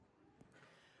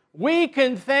We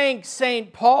can thank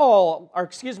St.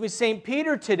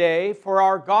 Peter today for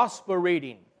our gospel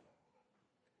reading.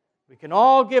 We can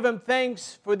all give him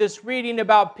thanks for this reading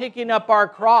about picking up our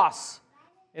cross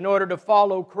in order to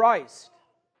follow Christ.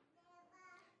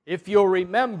 If you'll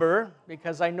remember,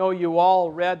 because I know you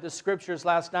all read the scriptures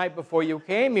last night before you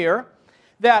came here,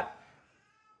 that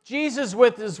Jesus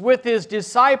was with his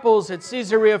disciples at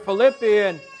Caesarea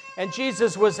Philippi, and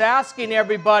Jesus was asking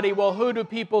everybody, well, who do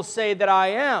people say that I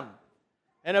am?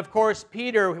 And of course,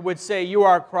 Peter would say, you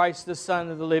are Christ, the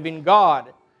Son of the living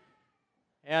God.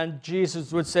 And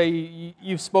Jesus would say,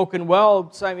 you've spoken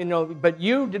well, Simon, but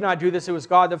you did not do this. It was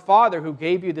God the Father who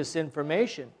gave you this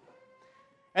information.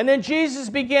 And then Jesus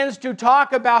begins to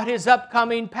talk about his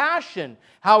upcoming passion,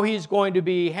 how he's going to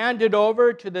be handed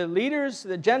over to the leaders,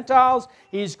 the Gentiles.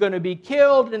 He's going to be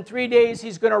killed. In 3 days,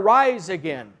 he's going to rise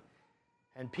again.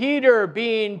 And Peter,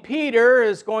 being Peter,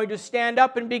 is going to stand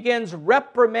up and begins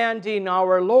reprimanding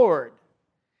our Lord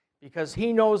because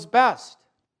he knows best.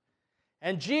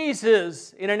 And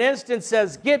Jesus, in an instant,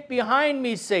 says, get behind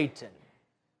me, Satan,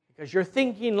 because you're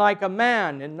thinking like a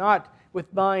man and not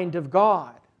with mind of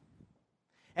God.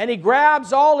 And he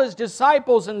grabs all his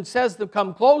disciples and says to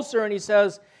come closer, and he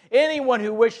says, anyone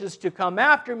who wishes to come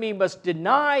after me must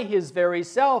deny his very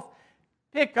self,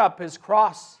 pick up his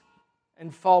cross,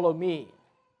 and follow me.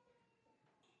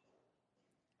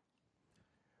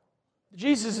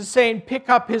 Jesus is saying pick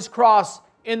up his cross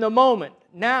in the moment,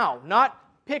 now, not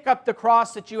pick up the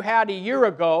cross that you had a year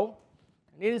ago.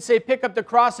 He didn't say pick up the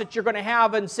cross that you're going to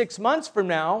have in 6 months from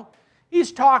now.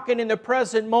 He's talking in the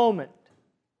present moment.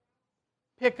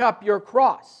 Pick up your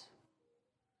cross.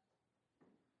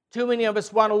 Too many of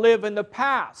us want to live in the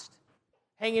past,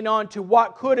 hanging on to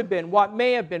what could have been, what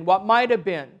may have been, what might have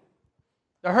been.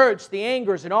 The hurts, the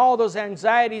angers, and all those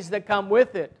anxieties that come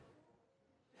with it.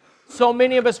 So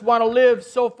many of us want to live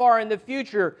so far in the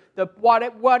future, the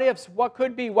what ifs, what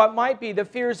could be, what might be, the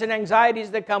fears and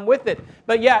anxieties that come with it.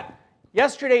 But yet,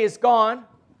 yesterday is gone,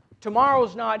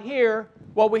 tomorrow's not here,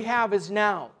 what we have is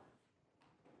now.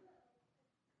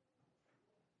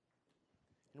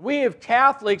 We as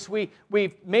Catholics,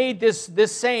 we've made this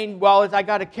saying, well, I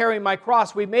got to carry my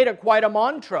cross. We've made it quite a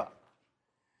mantra.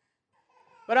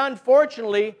 But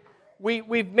unfortunately,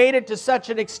 we've made it to such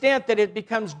an extent that it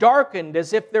becomes darkened,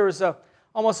 as if there's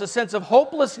almost a sense of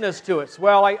hopelessness to it.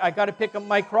 Well, I got to pick up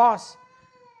my cross.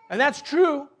 And that's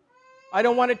true. I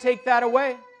don't want to take that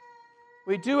away.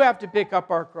 We do have to pick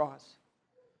up our cross.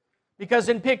 Because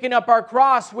in picking up our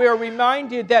cross, we are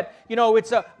reminded that,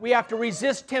 we have to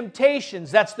resist temptations.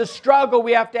 That's the struggle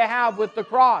we have to have with the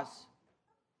cross.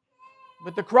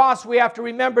 With the cross, we have to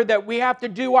remember that we have to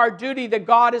do our duty that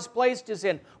God has placed us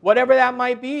in, whatever that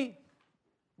might be.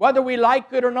 Whether we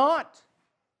like it or not,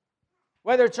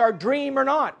 whether it's our dream or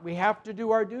not, we have to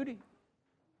do our duty.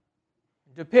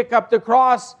 To pick up the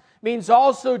cross means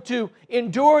also to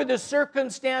endure the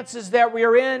circumstances that we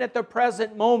are in at the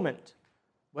present moment,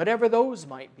 whatever those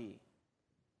might be.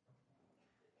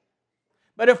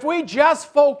 But if we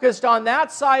just focused on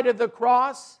that side of the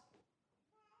cross,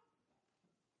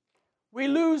 we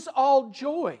lose all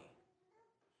joy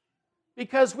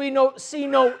because we see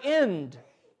no end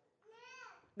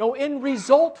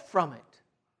result from it.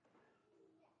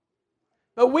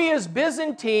 But we as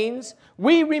Byzantines,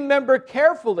 we remember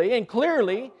carefully and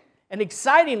clearly and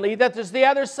excitingly that there's the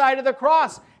other side of the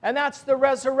cross, and that's the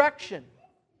resurrection.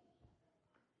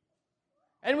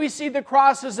 And we see the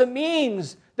cross as a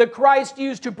means that Christ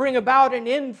used to bring about an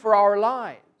end for our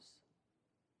lives.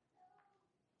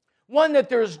 One that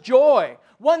there is joy,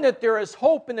 one that there is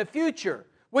hope in the future,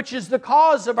 which is the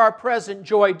cause of our present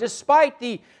joy, despite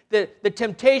the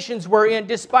temptations we're in,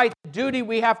 despite the duty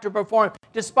we have to perform,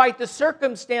 despite the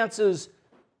circumstances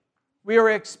we are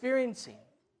experiencing.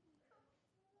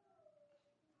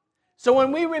 So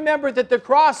when we remember that the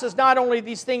cross is not only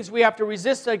these things we have to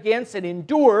resist against and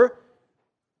endure,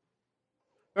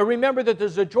 but remember that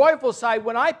there's a joyful side.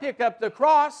 When I pick up the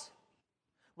cross,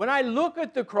 when I look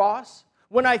at the cross,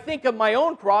 when I think of my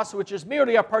own cross, which is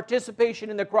merely a participation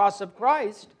in the cross of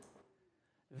Christ,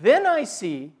 then I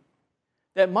see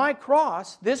that my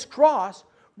cross, this cross,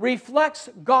 reflects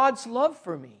God's love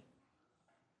for me.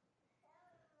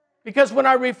 Because when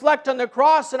I reflect on the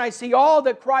cross and I see all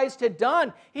that Christ had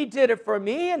done, He did it for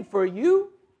me and for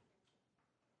you.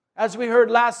 As we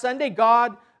heard last Sunday,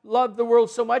 God loved the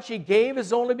world so much, He gave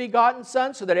His only begotten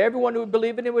Son so that everyone who would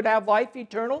believe in Him would have life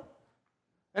eternal.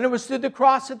 And it was through the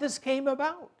cross that this came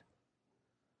about.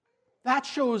 That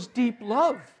shows deep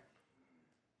love.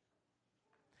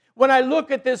 When I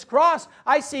look at this cross,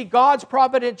 I see God's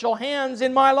providential hands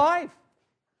in my life.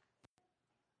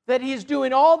 That He's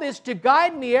doing all this to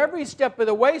guide me every step of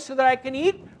the way so that I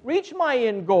can reach my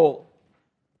end goal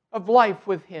of life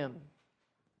with Him.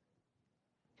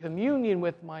 Communion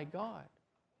with my God.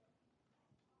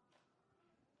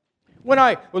 When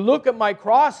I look at my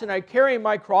cross and I carry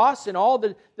my cross and all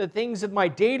the things of my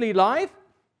daily life,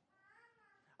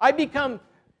 I become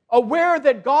aware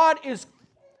that God is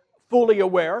fully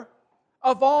aware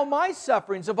of all my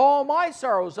sufferings, of all my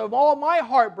sorrows, of all my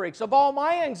heartbreaks, of all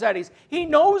my anxieties. He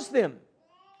knows them.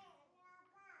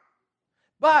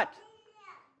 But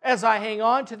as I hang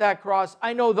on to that cross,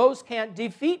 I know those can't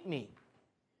defeat me.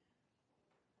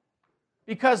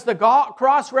 Because the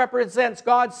cross represents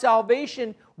God's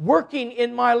salvation working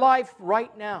in my life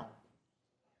right now.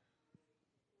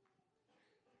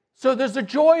 So there's a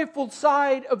joyful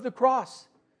side of the cross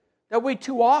that we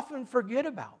too often forget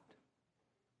about.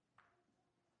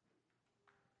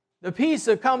 The peace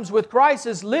that comes with Christ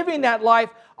is living that life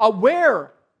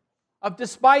aware of,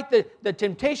 despite the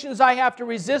temptations I have to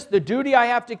resist, the duty I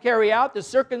have to carry out, the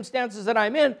circumstances that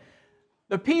I'm in,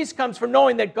 the peace comes from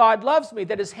knowing that God loves me,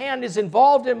 that His hand is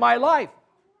involved in my life,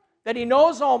 that He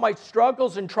knows all my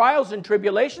struggles and trials and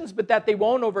tribulations, but that they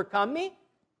won't overcome me,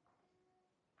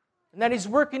 and that He's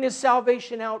working His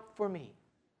salvation out for me.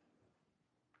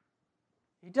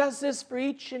 He does this for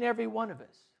each and every one of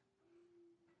us.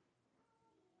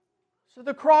 So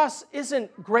the cross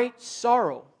isn't great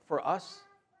sorrow for us.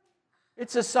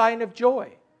 It's a sign of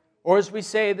joy, or as we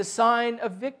say, the sign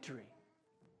of victory.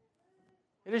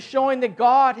 It is showing that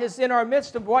God is in our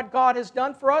midst of what God has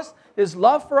done for us, His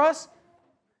love for us,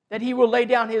 that He will lay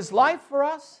down His life for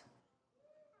us.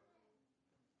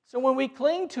 So when we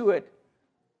cling to it,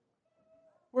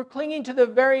 we're clinging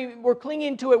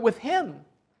to it with Him,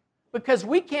 because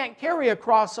we can't carry a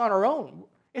cross on our own.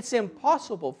 It's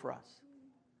impossible for us.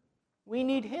 We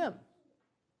need Him,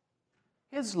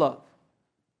 His love,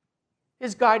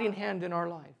 His guiding hand in our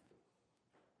life,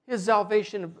 His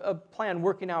salvation plan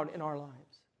working out in our lives.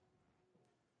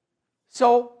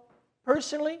 So,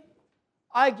 personally,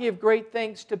 I give great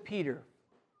thanks to Peter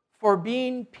for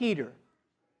being Peter,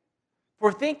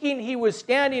 for thinking he was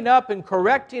standing up and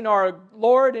correcting our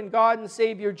Lord and God and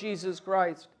Savior Jesus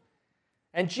Christ.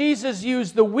 And Jesus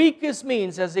used the weakest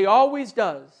means, as He always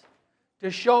does,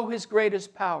 to show His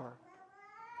greatest power.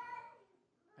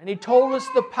 And He told us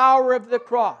the power of the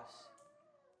cross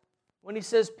when He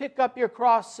says, "Pick up your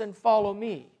cross and follow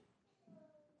me."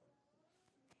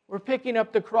 We're picking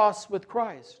up the cross with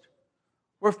Christ.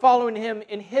 We're following Him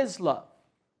in His love,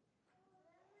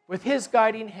 with His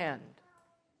guiding hand,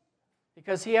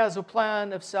 because He has a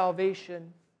plan of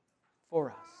salvation for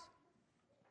us.